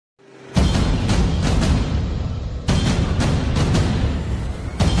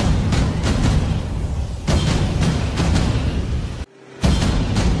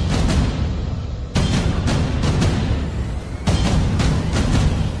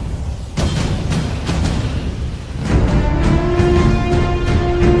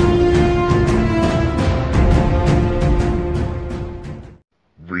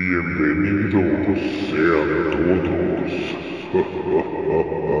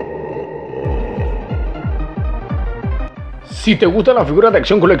Si te gustan las figuras de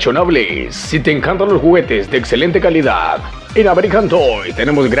acción coleccionables, si te encantan los juguetes de excelente calidad, en American Toy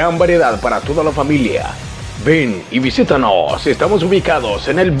tenemos gran variedad para toda la familia. Ven y visítanos, estamos ubicados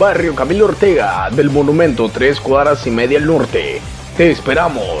en el barrio Camilo Ortega del Monumento 3 cuadras y media al norte. Te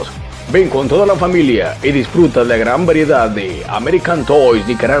esperamos. Ven con toda la familia y disfruta de la gran variedad de American Toys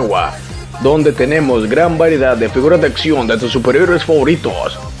Nicaragua, donde tenemos gran variedad de figuras de acción de tus superhéroes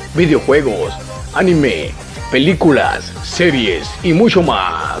favoritos, videojuegos, anime, películas, series y mucho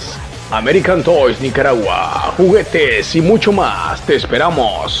más. American Toys Nicaragua, juguetes y mucho más, te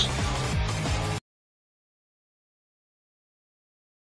esperamos.